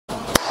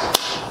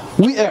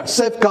WiAIR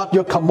safeguard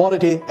your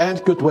commodity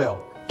and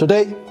goodwill.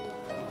 Today,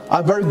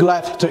 I'm very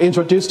glad to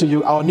introduce to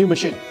you our new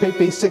machine,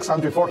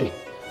 PB640.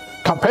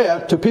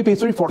 Compared to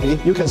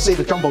PB340, you can see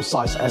the jumbo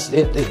size as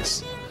it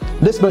is.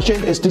 This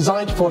machine is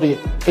designed for the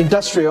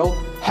industrial,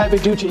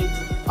 heavy-duty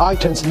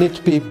items need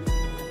to be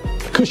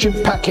cushion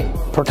packing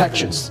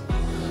protections.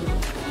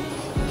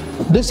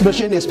 This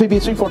machine is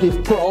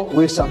PB340 Pro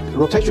with a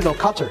rotational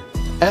cutter,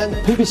 and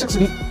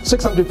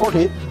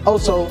PB640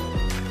 also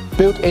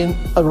built in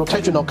a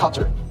rotational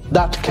cutter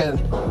that can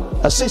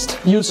assist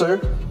user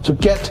to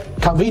get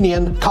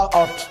convenient cut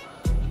out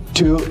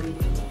to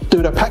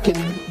do the packing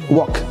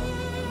work.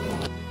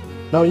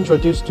 Now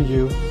introduce to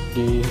you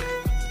the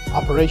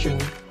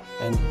operation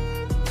and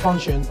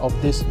function of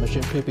this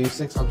machine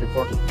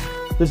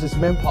PB640. This is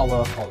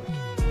manpower hold,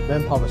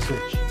 manpower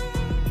switch,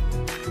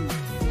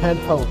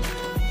 handheld,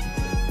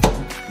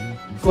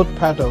 foot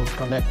pedal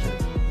connector,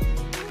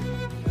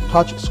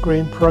 touch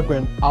screen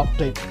program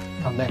update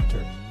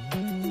connector,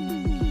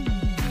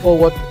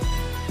 forward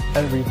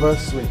and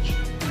reverse switch,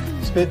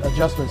 speed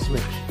adjustment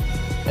switch,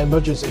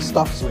 emergency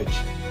stop switch,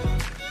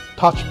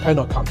 touch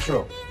panel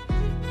control,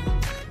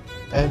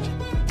 and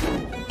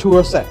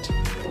tool set,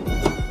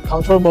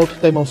 control mode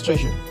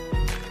demonstration.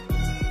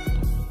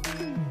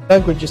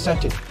 Language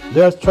setting.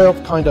 There are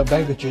 12 kinds of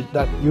languages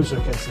that user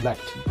can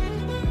select.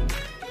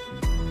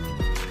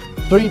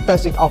 3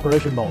 basic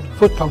operation mode: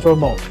 foot control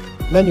mode,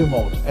 menu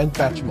mode, and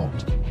batch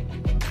mode.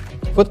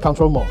 Foot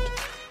control mode.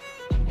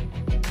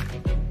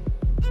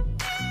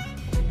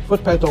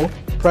 Foot pedal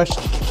pressed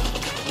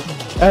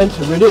and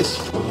release.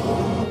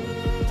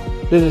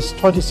 This is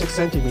 26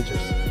 centimeters.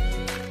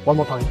 One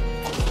more time.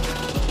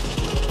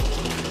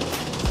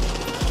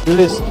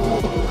 Release.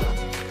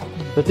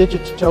 The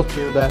digit tells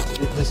you that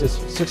this is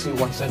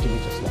 61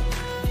 centimeters long.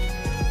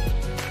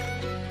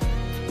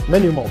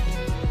 Menu mode.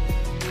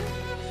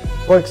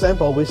 For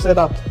example, we set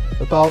up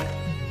about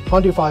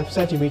 25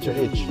 centimeters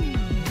each,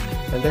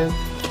 and then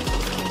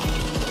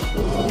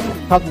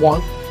cut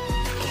one,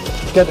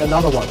 get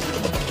another one.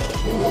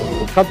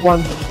 Cut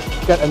one,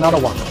 get another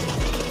one.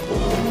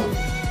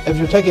 If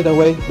you take it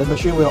away, the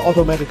machine will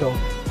automatically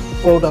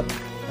fold up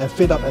and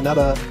fit up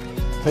another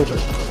paper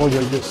for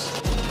your use.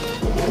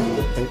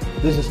 Okay.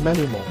 This is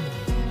menu mode.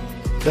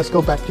 Let's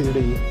go back to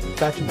the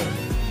batch mode.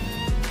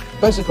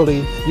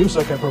 Basically,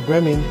 user can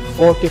program in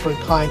 4 different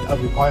kinds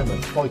of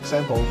requirements. For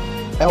example,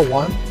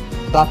 L1,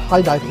 that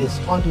highlight is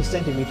 20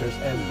 centimeters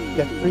and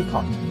get 3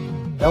 cut.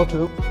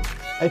 L2,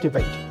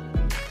 activate.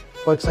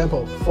 For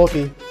example,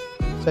 40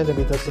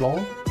 centimeters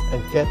long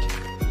and get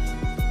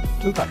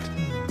 2 cut.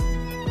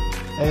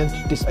 And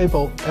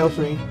disable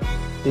L3,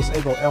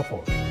 disable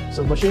L4.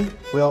 So machine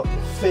will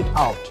fit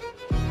out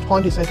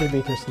 20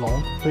 centimeters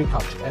long, 3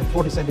 cut, and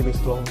 40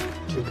 centimeters long,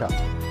 2 cut.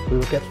 We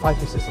will get 5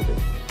 pieces of it.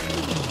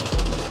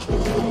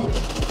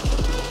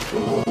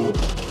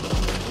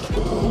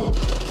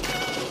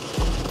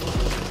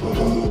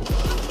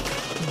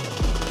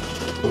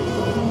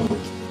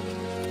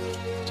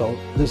 So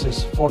this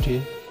is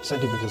 40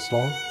 centimeters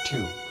long,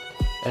 2,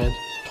 and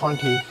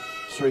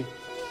 23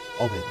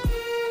 of it.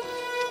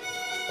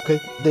 Okay,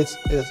 this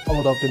is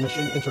all of the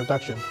machine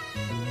introduction.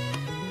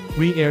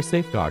 WiAIR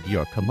safeguard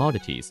your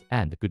commodities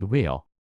and goodwill.